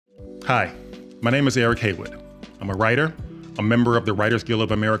Hi, my name is Eric Haywood. I'm a writer, a member of the Writers Guild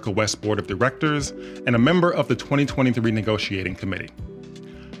of America West Board of Directors, and a member of the 2023 Negotiating Committee.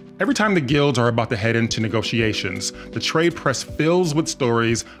 Every time the guilds are about to head into negotiations, the trade press fills with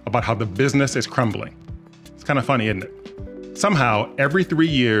stories about how the business is crumbling. It's kind of funny, isn't it? Somehow, every 3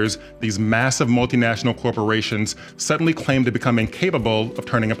 years, these massive multinational corporations suddenly claim to become incapable of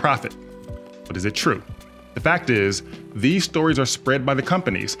turning a profit. But is it true? The fact is, these stories are spread by the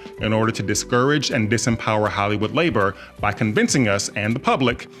companies in order to discourage and disempower Hollywood labor by convincing us and the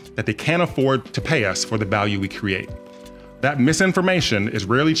public that they can't afford to pay us for the value we create. That misinformation is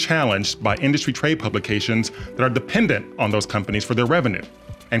rarely challenged by industry trade publications that are dependent on those companies for their revenue,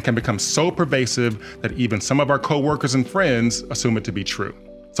 and can become so pervasive that even some of our coworkers and friends assume it to be true.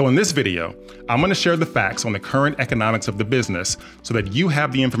 So in this video, I'm going to share the facts on the current economics of the business so that you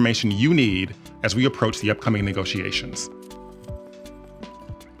have the information you need as we approach the upcoming negotiations.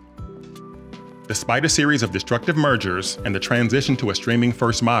 Despite a series of destructive mergers and the transition to a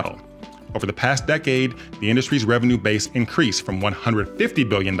streaming-first model, over the past decade, the industry's revenue base increased from $150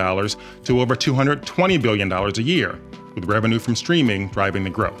 billion to over $220 billion a year, with revenue from streaming driving the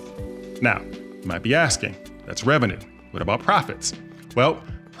growth. Now, you might be asking, that's revenue. What about profits? Well,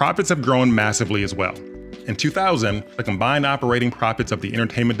 profits have grown massively as well. In 2000, the combined operating profits of the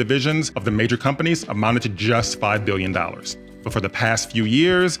entertainment divisions of the major companies amounted to just $5 billion. But for the past few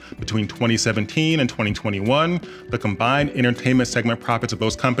years, between 2017 and 2021, the combined entertainment segment profits of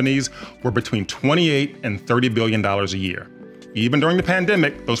those companies were between $28 and $30 billion a year. Even during the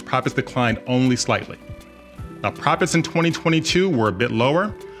pandemic, those profits declined only slightly. Now, profits in 2022 were a bit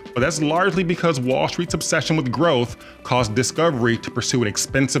lower, but that's largely because Wall Street's obsession with growth caused Discovery to pursue an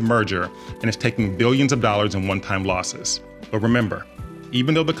expensive merger and is taking billions of dollars in one-time losses. But remember,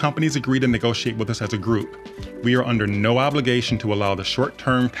 even though the companies agreed to negotiate with us as a group, we are under no obligation to allow the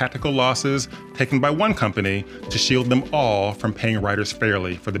short-term tactical losses taken by one company to shield them all from paying writers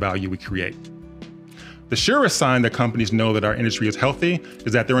fairly for the value we create. The surest sign that companies know that our industry is healthy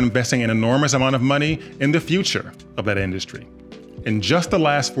is that they're investing an enormous amount of money in the future of that industry. In just the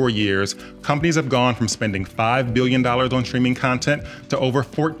last 4 years, companies have gone from spending $5 billion on streaming content to over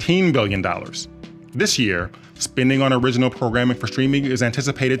 $14 billion. This year, spending on original programming for streaming is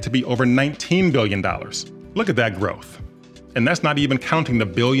anticipated to be over $19 billion. Look at that growth. And that's not even counting the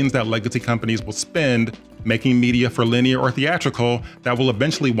billions that legacy companies will spend making media for linear or theatrical that will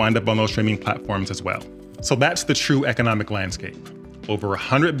eventually wind up on those streaming platforms as well. So that's the true economic landscape. Over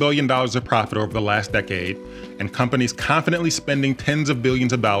 $100 billion of profit over the last decade, and companies confidently spending tens of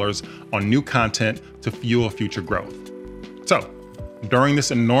billions of dollars on new content to fuel future growth. So, during this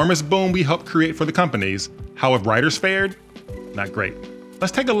enormous boom we helped create for the companies, how have writers fared? Not great.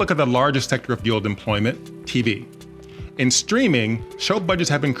 Let's take a look at the largest sector of guild employment, TV. In streaming, show budgets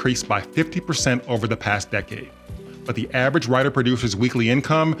have increased by 50% over the past decade, but the average writer-producer's weekly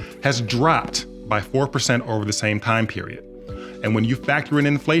income has dropped by 4% over the same time period. And when you factor in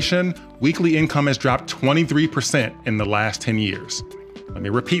inflation, weekly income has dropped 23% in the last 10 years. Let me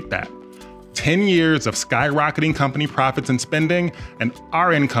repeat that. 10 years of skyrocketing company profits and spending, and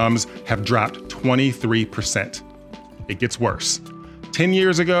our incomes have dropped 23%. It gets worse. 10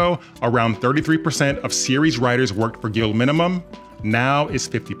 years ago, around 33% of series writers worked for guild minimum. Now it's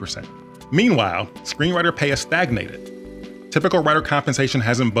 50%. Meanwhile, screenwriter pay has stagnated. Typical writer compensation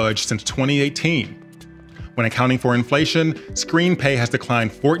hasn't budged since 2018. When accounting for inflation, screen pay has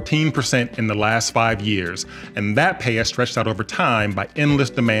declined 14% in the last 5 years, and that pay has stretched out over time by endless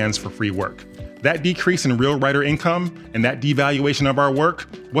demands for free work. That decrease in real writer income and that devaluation of our work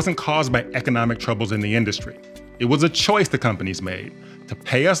wasn't caused by economic troubles in the industry. It was a choice the companies made to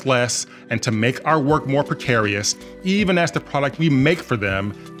pay us less and to make our work more precarious, even as the product we make for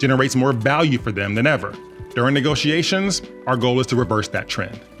them generates more value for them than ever. During negotiations, our goal is to reverse that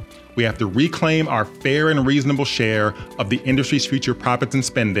trend. We have to reclaim our fair and reasonable share of the industry's future profits and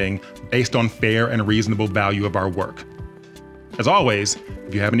spending based on fair and reasonable value of our work. As always,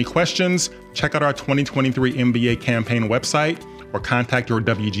 if you have any questions, check out our 2023 MBA campaign website or contact your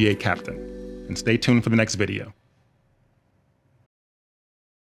WGA captain. And stay tuned for the next video.